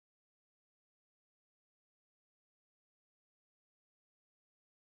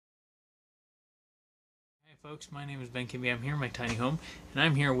Folks, my name is Ben Kimby. I'm here in my tiny home, and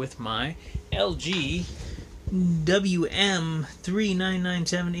I'm here with my LG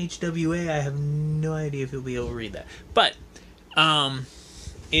Wm3997hwa. I have no idea if you'll be able to read that, but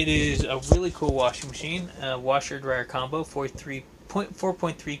it is a really cool washing machine, washer dryer combo,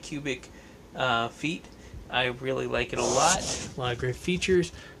 4.3 cubic feet. I really like it a lot of great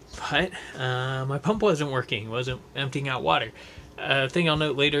features, but my pump wasn't working. It wasn't emptying out water. Thing I'll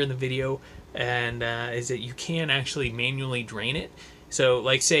note later in the video and is that you can actually manually drain it. So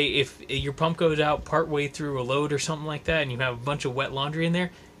like say if your pump goes out partway through a load or something like that and you have a bunch of wet laundry in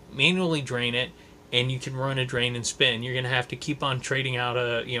there, manually drain it and you can run a drain and spin. You're gonna have to keep on trading out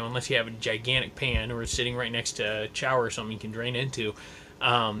unless you have a gigantic pan or sitting right next to a shower or something you can drain into. You're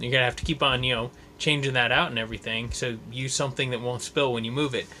gonna have to keep on changing that out and everything, so use something that won't spill when you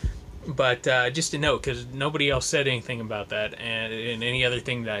move it. But just to note, because nobody else said anything about that and any other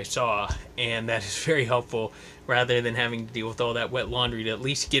thing that I saw, and that is very helpful rather than having to deal with all that wet laundry to at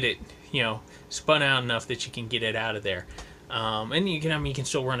least get it spun out enough that you can get it out of there. And you can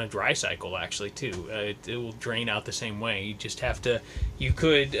still run a dry cycle actually too. It will drain out the same way. You just have to, you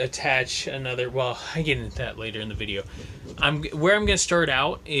could attach another, well, I get into that later in the video. Where I'm going to start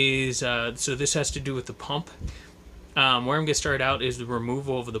out is, so this has to do with the pump. Where I'm going to start out is the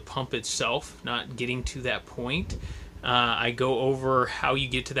removal of the pump itself, not getting to that point. I go over how you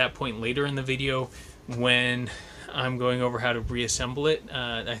get to that point later in the video when I'm going over how to reassemble it.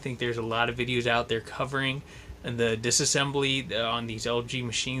 I think there's a lot of videos out there covering the disassembly on these LG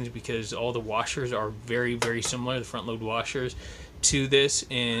machines because all the washers are very, very similar, the front load washers, to this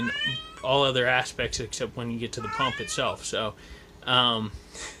in all other aspects except when you get to the pump itself. So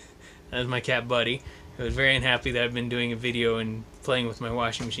that's my cat Buddy. I was very unhappy that I've been doing a video and playing with my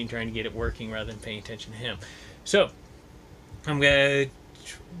washing machine trying to get it working rather than paying attention to him. So I'm going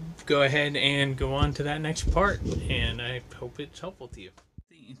to go ahead and go on to that next part, and I hope it's helpful to you.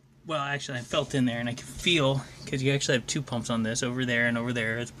 Well, actually I felt in there and I can feel, because you actually have two pumps on this, over there and over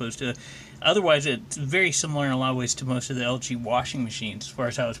there, as opposed to, otherwise it's very similar in a lot of ways to most of the LG washing machines as far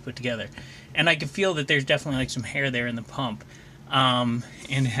as how it's put together. And I can feel that there's definitely like some hair there in the pump. And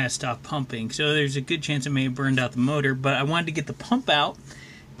it has stopped pumping, so there's a good chance it may have burned out the motor. But I wanted to get the pump out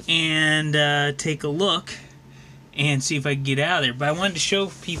and take a look and see if I can get out of there. But I wanted to show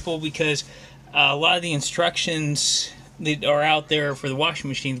people because a lot of the instructions that are out there for the washing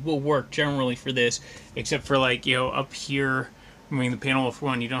machines will work generally for this, except for like up here, the panel for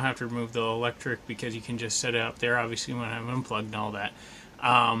one, you don't have to remove the electric because you can just set it up there obviously when I'm unplugged and all that.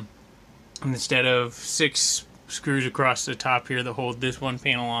 Instead of 6 screws across the top here that hold this one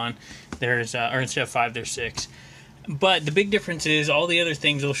panel on, there's or instead of 5 there's 6. But the big difference is all the other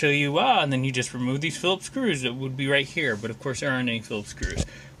things will show you and then you just remove these Phillips screws that would be right here, but of course there aren't any Phillips screws.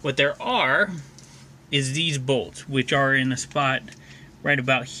 What there are is these bolts, which are in a spot right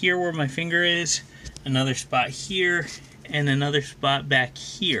about here where my finger is, another spot here, and another spot back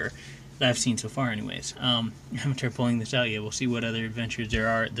here that I've seen so far anyways. I haven't tried pulling this out yet. We'll see what other adventures there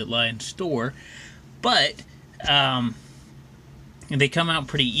are that lie in store, but they come out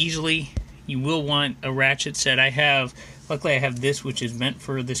pretty easily. You will want a ratchet set. Luckily I have this, which is meant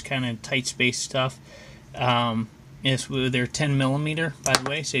for this kind of tight space stuff. They're 10mm, by the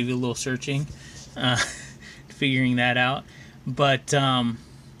way, save you a little searching, figuring that out. But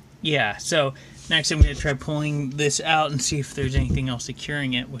yeah, so next I'm going to try pulling this out and see if there's anything else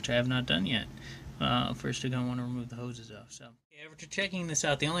securing it, which I have not done yet. First I'm going to want to remove the hoses off. So after checking this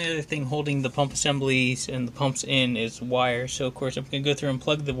out, the only other thing holding the pump assemblies and the pumps in is wires. So of course I'm going to go through and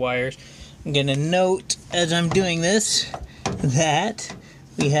plug the wires. I'm going to note as I'm doing this that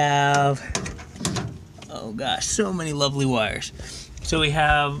we have, oh gosh, so many lovely wires. So we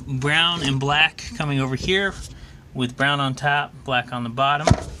have brown and black coming over here with brown on top, black on the bottom.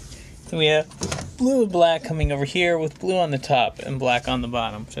 Then we have blue and black coming over here with blue on the top and black on the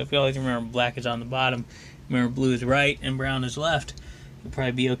bottom. So if you always remember black is on the bottom, remember blue is right and brown is left, you'll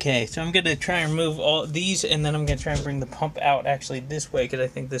probably be okay. So I'm going to try and remove all these, and then I'm going to try and bring the pump out actually this way, because I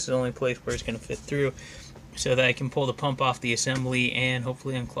think this is the only place where it's going to fit through, so that I can pull the pump off the assembly and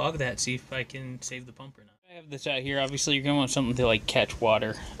hopefully unclog that, see if I can save the pump or not. I have this out here. Obviously you're going to want something to like catch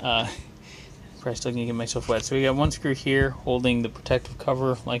water. Probably still going to get myself wet. So we got one screw here holding the protective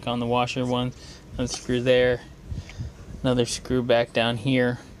cover like on the washer one, another screw there, another screw back down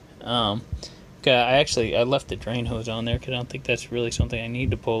here. I left the drain hose on there because I don't think that's really something I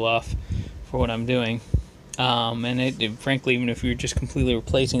need to pull off for what I'm doing. And frankly, even if you're just completely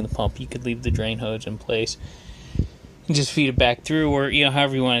replacing the pump, you could leave the drain hose in place and just feed it back through, or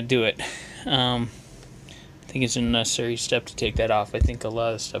however you want to do it. think it's a necessary step to take that off. I think a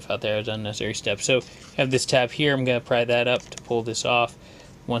lot of stuff out there is unnecessary steps. So I have this tab here. I'm going to pry that up to pull this off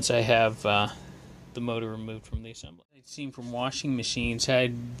once I have the motor removed from the assembly. I've seen from washing machines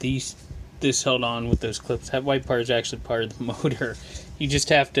had this held on with those clips. That white part is actually part of the motor. You just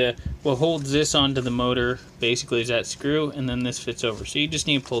have to, what holds this onto the motor basically is that screw, and then this fits over. So you just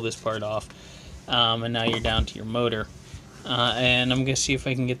need to pull this part off, and now you're down to your motor. And I'm going to see if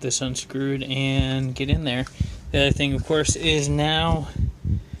I can get this unscrewed and get in there. The other thing, of course, is now,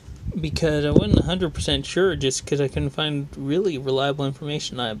 because I wasn't 100% sure just because I couldn't find really reliable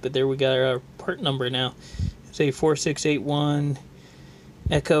information on it, but there we got our part number now. It's a 4681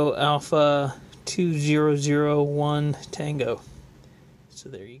 Echo Alpha 2001 Tango. So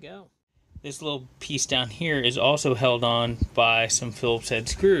there you go. This little piece down here is also held on by some Phillips head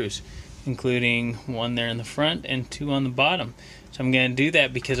screws, including one there in the front and two on the bottom. So I'm going to do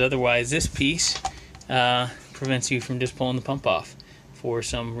that because otherwise this piece prevents you from just pulling the pump off. For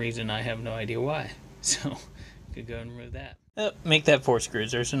some reason, I have no idea why. So I could go and remove that. Make that 4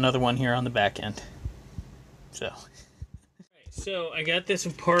 screws. There's another one here on the back end. So I got this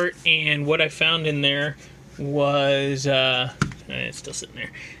apart, and what I found in there was it's still sitting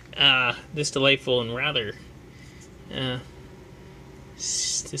there. This delightful and rather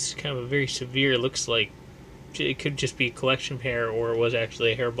this is kind of a very severe, looks like it could just be a collection hair, or it was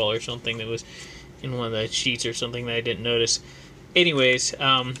actually a hairball or something that was in one of the sheets or something that I didn't notice. Anyways,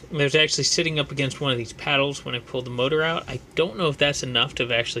 it was actually sitting up against one of these paddles when I pulled the motor out. I don't know if that's enough to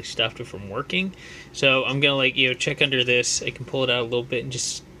have actually stopped it from working. So I'm gonna check under this. I can pull it out a little bit and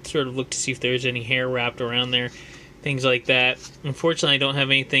just sort of look to see if there's any hair wrapped around there, things like that. Unfortunately, I don't have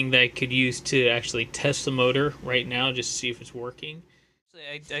anything that I could use to actually test the motor right now just to see if it's working.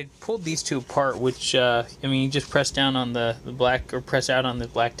 I pulled these two apart, which I mean, you just press down on the black, or press out on the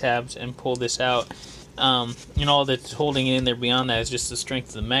black tabs and pull this out. And all that's holding it in there beyond that is just the strength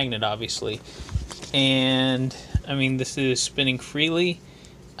of the magnet, obviously. And I mean, this is spinning freely.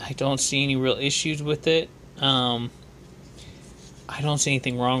 I don't see any real issues with it. I don't see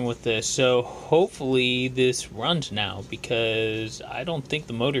anything wrong with this, so hopefully this runs now, because I don't think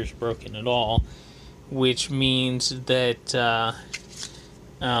the motor's broken at all, which means that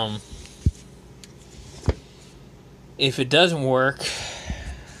if it doesn't work,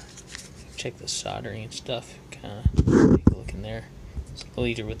 check the soldering and stuff, kind of take a look in there. It's a little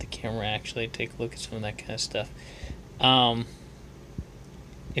easier with the camera, actually, take a look at some of that kind of stuff.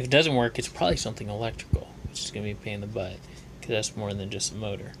 If it doesn't work, it's probably something electrical, which is going to be a pain in the butt, because that's more than just the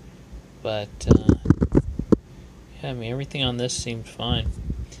motor. But yeah, I mean, everything on this seems fine.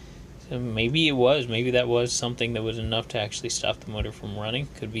 So maybe that was something that was enough to actually stop the motor from running.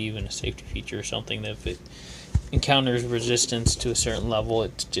 Could be even a safety feature or something, that if it encounters resistance to a certain level,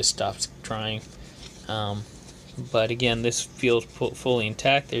 it just stops trying. But again, this feels fully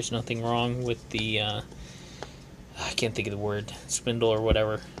intact. There's nothing wrong with the I can't think of the word, spindle or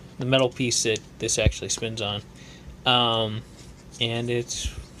whatever, the metal piece that this actually spins on. And it's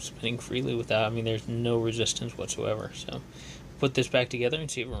spinning freely without, I mean, there's no resistance whatsoever. So put this back together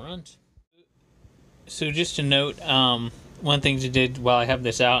and see if it runs. So just a note, one of the things I did while I have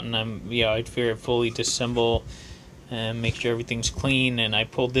this out, and I'd figure fully disassemble and make sure everything's clean, and I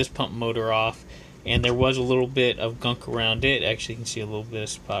pulled this pump motor off, and there was a little bit of gunk around it. Actually, you can see a little bit of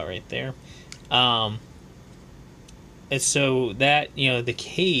spot right there. And so that, the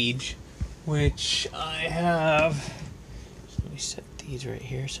cage, which I have, so let me set these right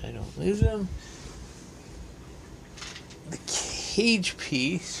here so I don't lose them. The cage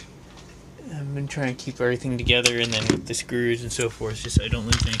piece, I've been trying to keep everything together, and then with the screws and so forth, just so I don't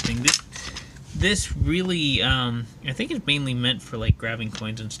lose anything. This really, I think it's mainly meant for like grabbing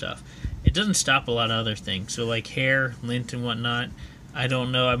coins and stuff. It doesn't stop a lot of other things. So like hair, lint, and whatnot. I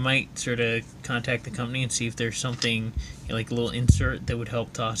don't know. I might sort of contact the company and see if there's something, like a little insert that would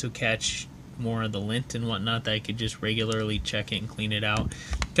help to also catch more of the lint and whatnot, that I could just regularly check it and clean it out.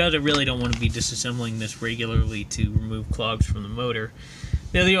 Because I really don't want to be disassembling this regularly to remove clogs from the motor.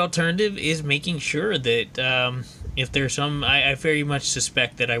 The other alternative is making sure that if there's some, I very much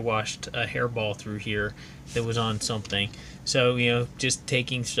suspect that I washed a hairball through here that was on something. So, just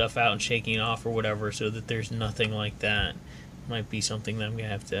taking stuff out and shaking it off or whatever, so that there's nothing like that, might be something that I'm going to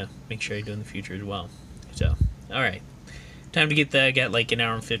have to make sure I do in the future as well. So, alright. Time to get that. I got like an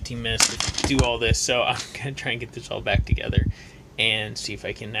hour and 15 minutes to do all this, so I'm going to try and get this all back together and see if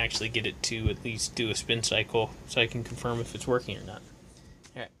I can actually get it to at least do a spin cycle so I can confirm if it's working or not.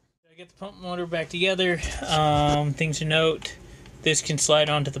 Alright. I get the pump motor back together. Things to note, this can slide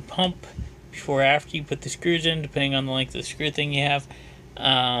onto the pump before or after you put the screws in, depending on the length of the screw thing you have.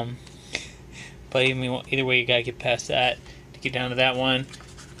 but either way you gotta get past that to get down to that one.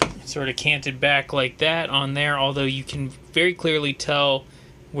 Sort of canted back like that on there, although you can very clearly tell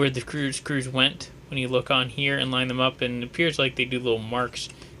where the screws went when you look on here and line them up, and it appears like they do little marks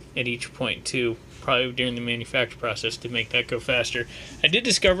at each point too, probably during the manufacture process to make that go faster. I did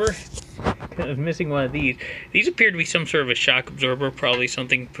discover I was missing one of these. These appear to be some sort of a shock absorber, probably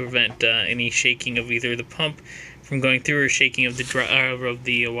something to prevent any shaking of either the pump from going through or shaking of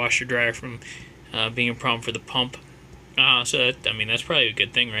the washer dryer from being a problem for the pump. So that, I mean, that's probably a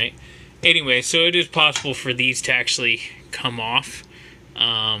good thing, right? Anyway, so it is possible for these to actually come off.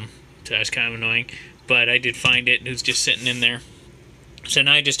 So that's kind of annoying, but I did find it. It was just sitting in there. So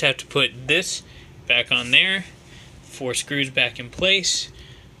now I just have to put this back on there, 4 screws back in place.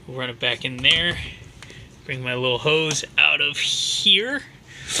 We'll run it back in there, bring my little hose out of here,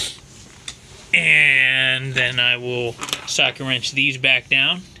 and then I will socket wrench these back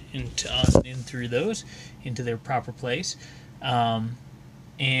down in through those into their proper place, and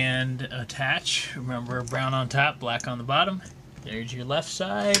attach. Remember, brown on top, black on the bottom. There's your left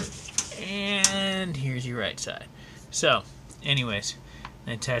side, and here's your right side. So, anyways,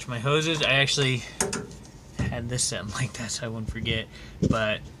 I attach my hoses. I actually had this set like that so I wouldn't forget,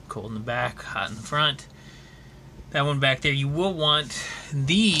 but cold in the back, hot in the front. That one back there, you will want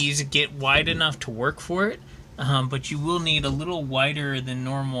these get wide enough to work for it, but you will need a little wider than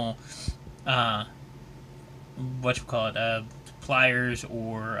normal pliers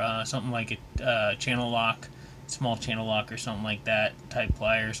or something like a channel lock, small channel lock or something like that type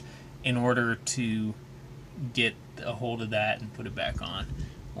pliers, in order to get a hold of that and put it back on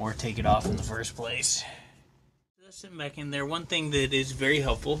or take it off in the first place. Sitting back in there, one thing that is very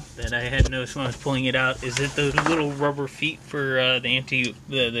helpful that I had noticed when I was pulling it out is that those little rubber feet for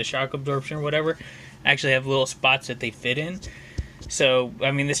the shock absorption or whatever actually have little spots that they fit in. So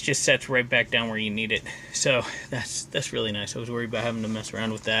I mean, this just sets right back down where you need it. So that's really nice. I was worried about having to mess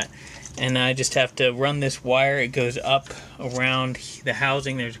around with that, and I just have to run this wire. It goes up around the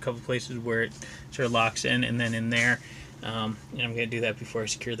housing. There's a couple places where it sort of locks in, and then in there. And I'm going to do that before I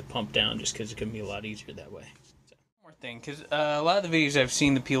secure the pump down, just because it can be a lot easier that way. Thing, because a lot of the videos I've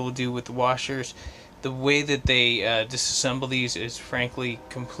seen the people do with the washers, the way that they disassemble these is frankly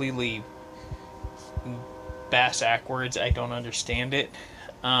completely bass-ackwards. I don't understand it.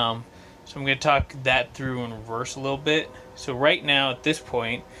 So I'm going to talk that through in reverse a little bit. So right now at this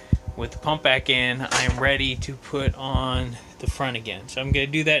point, with the pump back in, I am ready to put on the front again. So I'm going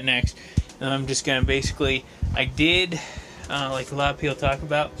to do that next, and I'm just going to basically, I did, like a lot of people talk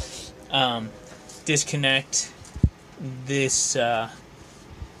about, disconnect this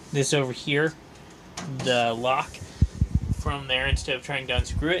this over here, the lock, from there instead of trying to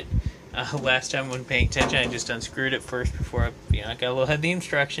unscrew it. Last time I wasn't paying attention, I just unscrewed it first before I got a little ahead of the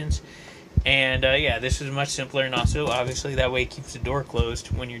instructions. And yeah, this is much simpler, and also obviously that way it keeps the door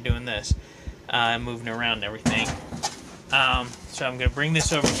closed when you're doing this, moving around and everything. So I'm going to bring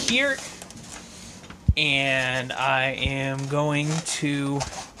this over here, and I am going to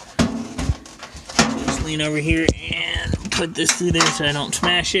just lean over here and put this through there so I don't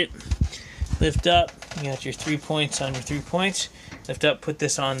smash it. Lift up. You got your 3 points on your 3 points. Lift up, put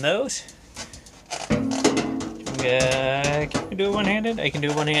this on those. Can I do it one-handed? I can do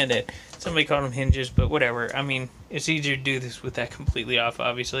it one-handed. Somebody called them hinges, but whatever. I mean, it's easier to do this with that completely off,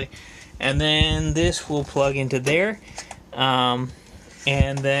 obviously. And then this will plug into there. And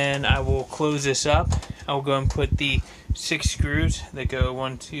then I will close this up. I will go and put the 6 screws that go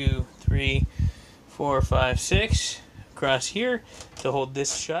 1, 2, 3, 4, 5, 6 across here to hold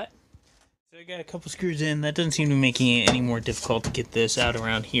this shut. So I got a couple screws in. That doesn't seem to be making it any more difficult to get this out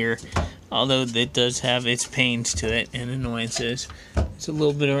around here, although it does have its pains to it and annoyances. It's a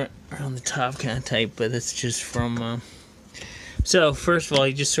little bit around the top kind of tight, but that's just from so first of all,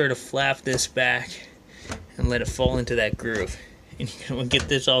 you just sort of flap this back and let it fall into that groove, and you're going to get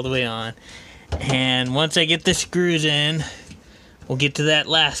this all the way on. And once I get the screws in, we'll get to that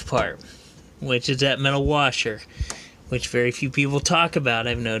last part, which is that metal washer, which very few people talk about,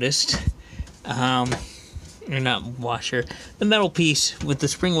 I've noticed. Or not washer, the metal piece with the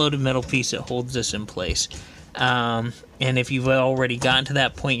spring-loaded metal piece that holds this in place. And if you've already gotten to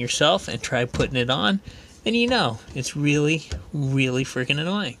that point yourself and tried putting it on, then you know it's really, really freaking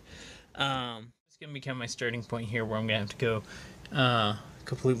annoying. It's gonna become my starting point here, where I'm gonna have to go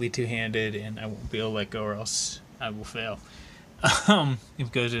completely two-handed, and I won't be able to let go, or else I will fail. If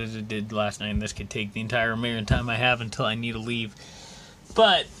it goes as it did last night, and this could take the entire remaining time I have until I need to leave.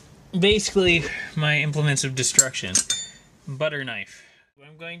 But basically, my implements of destruction. Butter knife. What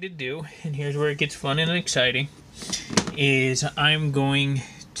I'm going to do, and here's where it gets fun and exciting, is I'm going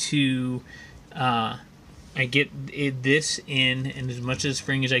to I get this in, and as much of the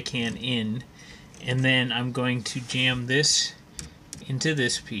spring as I can in, and then I'm going to jam this into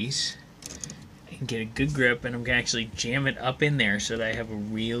this piece and get a good grip, and I'm going to actually jam it up in there so that I have a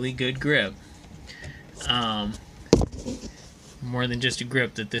really good grip. More than just a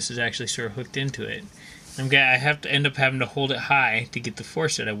grip, that this is actually sort of hooked into it. I have to end up having to hold it high to get the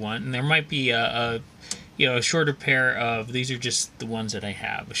force that I want, and there might be a shorter pair of, these are just the ones that I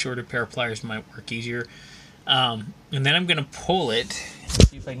have. A shorter pair of pliers might work easier. And then I'm going to pull it. Let's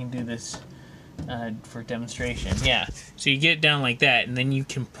see if I can do this for demonstration. Yeah, so you get it down like that, and then you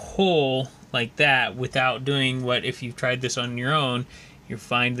can pull like that without doing what, if you've tried this on your own, you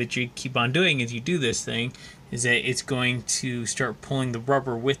find that you keep on doing as you do this thing, is that it's going to start pulling the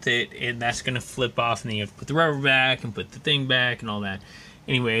rubber with it, and that's going to flip off, and then you have to put the rubber back and put the thing back and all that.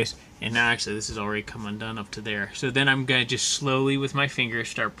 Anyways, and now actually this has already come undone up to there. So then I'm going to just slowly with my fingers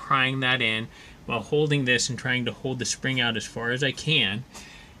start prying that in while holding this and trying to hold the spring out as far as I can.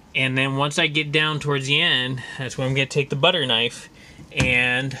 And then once I get down towards the end, that's when I'm going to take the butter knife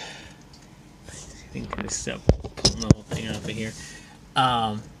and I think this up, pulling the whole thing off of here.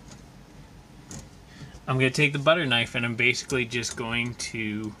 I'm going to take the butter knife and I'm basically just going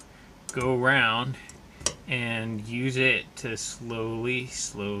to go around and use it to slowly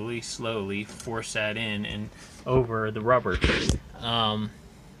force that in and over the rubber.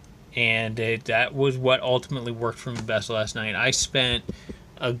 That was what ultimately worked for me best last night. I spent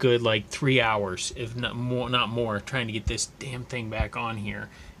a good like 3 hours, if not more, trying to get this damn thing back on here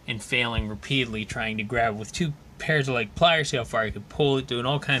and failing repeatedly, trying to grab with 2 pairs of like pliers, see how far I could pull it, doing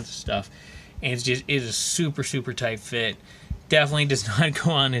all kinds of stuff. And it is a super tight fit. Definitely does not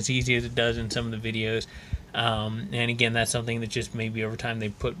go on as easy as it does in some of the videos. And again, that's something that just maybe over time they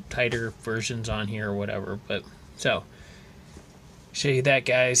put tighter versions on here or whatever. But so show you that,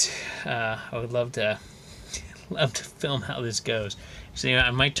 guys. I would love to film how this goes. So you know,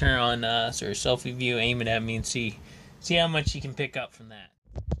 I might turn on sort of selfie view, aim it at me, and see how much you can pick up from that.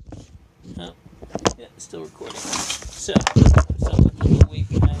 Oh, yeah, still recording. So a little weight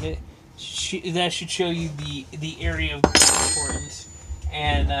behind it. That should show you the area of importance.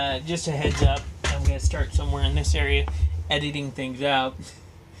 And just a heads up, I'm going to start somewhere in this area editing things out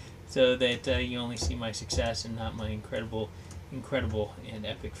so that you only see my success and not my incredible and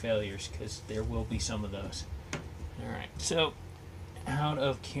epic failures, because there will be some of those. Alright, so out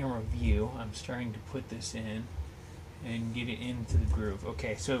of camera view, I'm starting to put this in and get it into the groove.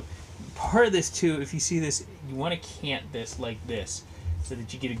 Okay, so part of this too, if you see this, you want to cant this like this so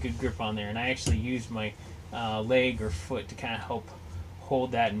that you get a good grip on there. And I actually use my leg or foot to kind of help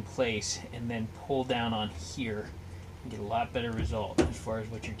hold that in place, and then pull down on here and get a lot better result as far as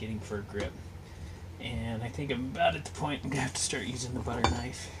what you're getting for a grip. And I think I'm about at the point I'm going to have to start using the butter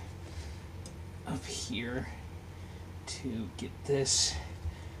knife up here to get this.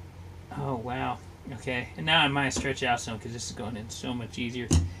 Oh wow, okay, and now I might stretch out some because this is going in so much easier.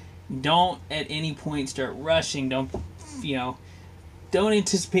 Don't at any point start rushing. Don't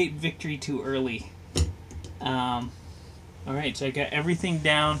anticipate victory too early. Alright, so I got everything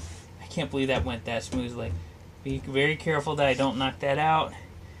down. I can't believe that went that smoothly. Be very careful that I don't knock that out.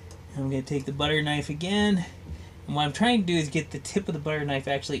 I'm going to take the butter knife again. And what I'm trying to do is get the tip of the butter knife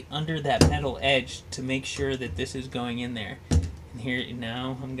actually under that metal edge to make sure that this is going in there. And here,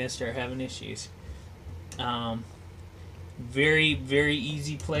 now I'm going to start having issues. Very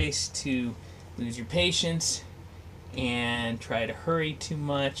easy place to lose your patience and try to hurry too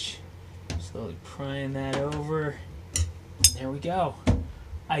much. Slowly prying that over. There we go.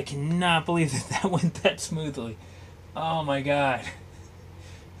 I cannot believe that went that smoothly. Oh my God.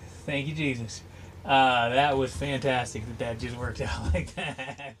 Thank you, Jesus. That was fantastic that just worked out like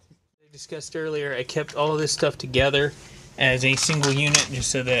that. I discussed earlier, I kept all of this stuff together as a single unit just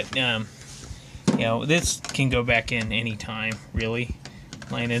so that, this can go back in any time, really.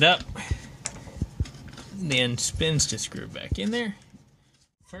 Line it up. Then spins to screw back in there.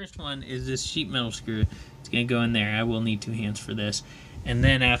 First one is this sheet metal screw. It's going to go in there. I will need 2 hands for this. And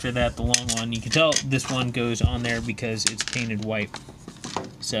then after that, the long one, you can tell this one goes on there because it's painted white.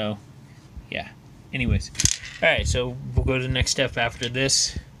 So, yeah. Anyways. Alright, so we'll go to the next step after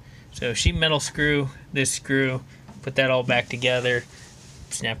this. So sheet metal screw, this screw, put that all back together,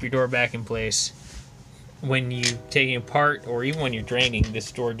 snap your door back in place. When you take it apart, or even when you're draining,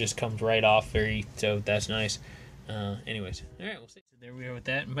 this door just comes right off so that's nice. Anyways, alright, we'll see. So there we are with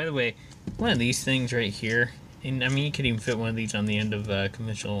that. And by the way, one of these things right here, and I mean you could even fit one of these on the end of a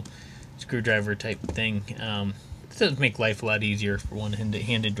conventional screwdriver type thing. This does make life a lot easier for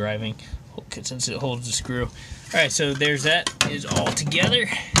one-handed driving, since it holds the screw. Alright, so there's that is all together.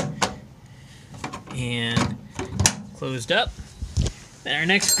 and closed up. Then our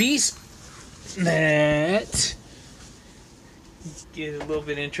next piece that is a little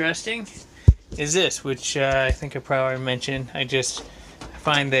bit interesting is this, which I think I probably mentioned. I just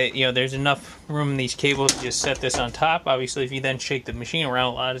find that, you know, there's enough room in these cables to just set this on top. Obviously, if you then shake the machine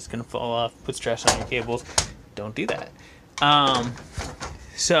around a lot, it's going to fall off, put stress on your cables. Don't do that.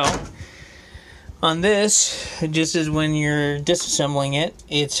 So on this, just as when you're disassembling it,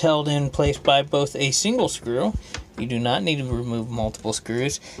 it's held in place by both a single screw. You do not need to remove multiple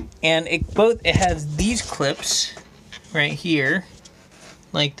screws, and it has these clips right here,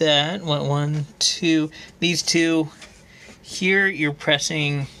 like that. One, two. These two here. You're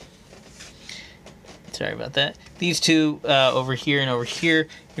pressing. Sorry about that. These two over here and over here.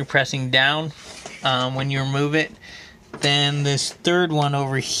 You're pressing down when you remove it. Then this third one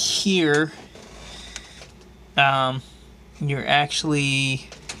over here. You're actually.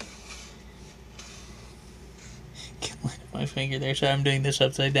 My finger there, so I'm doing this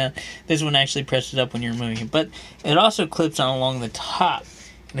upside down. This one actually presses up when you're moving it, but it also clips on along the top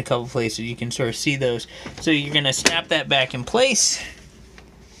in a couple places. You can sort of see those. So you're going to snap that back in place.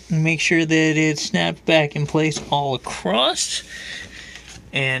 Make sure that it's snapped back in place all across.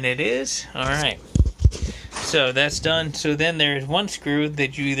 And it is. Alright. So that's done. So then there's one screw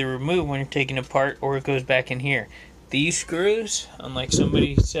that you either remove when you're taking it apart, or it goes back in here. These screws, unlike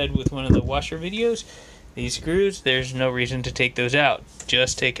somebody said with one of the washer videos, these screws, there's no reason to take those out.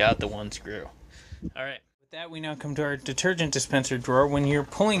 Just take out the one screw. Alright, with that we now come to our detergent dispenser drawer. When you're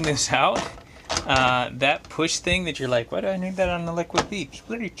pulling this out, that push thing that you're like, why do I need that on the liquid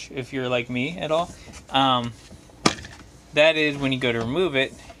bleach? If you're like me at all. That is when you go to remove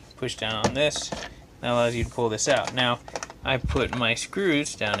it, push down on this. That allows you to pull this out. Now, I put my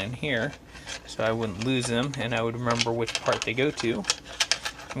screws down in here so I wouldn't lose them and I would remember which part they go to.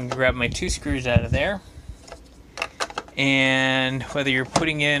 I'm going to grab my two screws out of there. And whether you're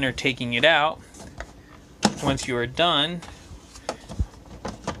putting in or taking it out, once you are done,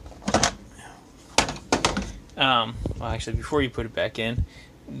 well, actually before you put it back in,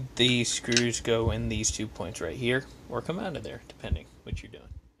 these screws go in these 2 points right here, or come out of there, depending what you're doing.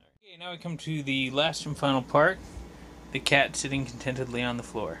 Okay, now we come to the last and final part, the cat sitting contentedly on the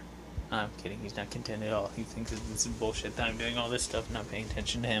floor. I'm kidding, he's not content at all. He thinks that this is bullshit that I'm doing all this stuff, not paying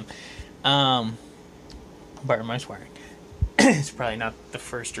attention to him. Pardon my swearing. It's probably not the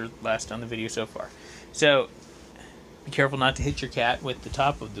first or last on the video so far. So, be careful not to hit your cat with the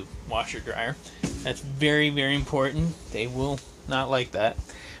top of the washer dryer. That's very, very important. They will not like that.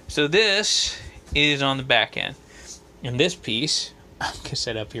 So this is on the back end. And this piece, I'm going to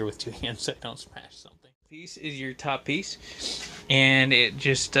set up here with two hands so I don't smash something. Piece is your top piece. And it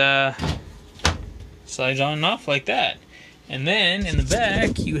just slides on and off like that. And then in the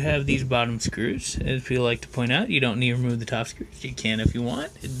back, you have these bottom screws. As people like to point out, you don't need to remove the top screws. You can if you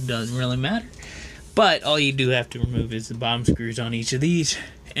want. It doesn't really matter. But all you do have to remove is the bottom screws on each of these.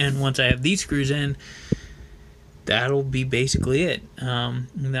 And once I have these screws in, that'll be basically it.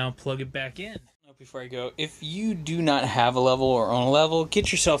 Now plug it back in. Before I go, if you do not have a level or own a level,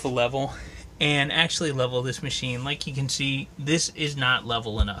 get yourself a level and actually level this machine. Like you can see, this is not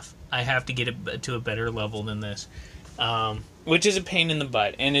level enough. I have to get it to a better level than this. Which is a pain in the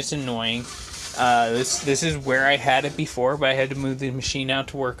butt, and it's annoying. This is where I had it before, but I had to move the machine out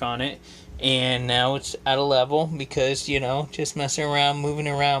to work on it, and now it's at a level because, you know, just messing around, moving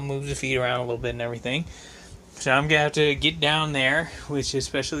around, moves the feet around a little bit and everything. So I'm gonna have to get down there, which is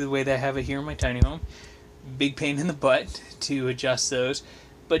especially the way that I have it here in my tiny home. Big pain in the butt to adjust those,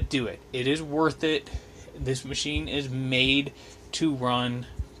 but do it. It is worth it. This machine is made to run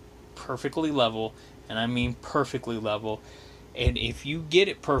perfectly level. And I mean perfectly level. And if you get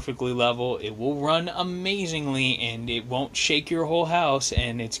it perfectly level, it will run amazingly and it won't shake your whole house,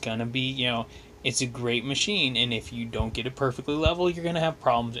 and it's gonna be, you know, it's a great machine. And if you don't get it perfectly level, you're gonna have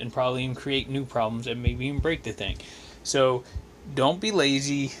problems and probably even create new problems and maybe even break the thing. So don't be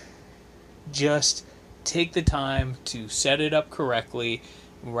lazy. Just take the time to set it up correctly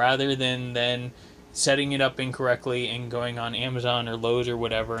rather than setting it up incorrectly and going on Amazon or Lowe's or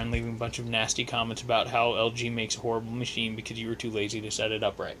whatever and leaving a bunch of nasty comments about how LG makes a horrible machine because you were too lazy to set it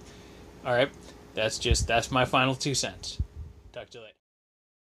up right. Alright, that's my final 2 cents. Talk to you later.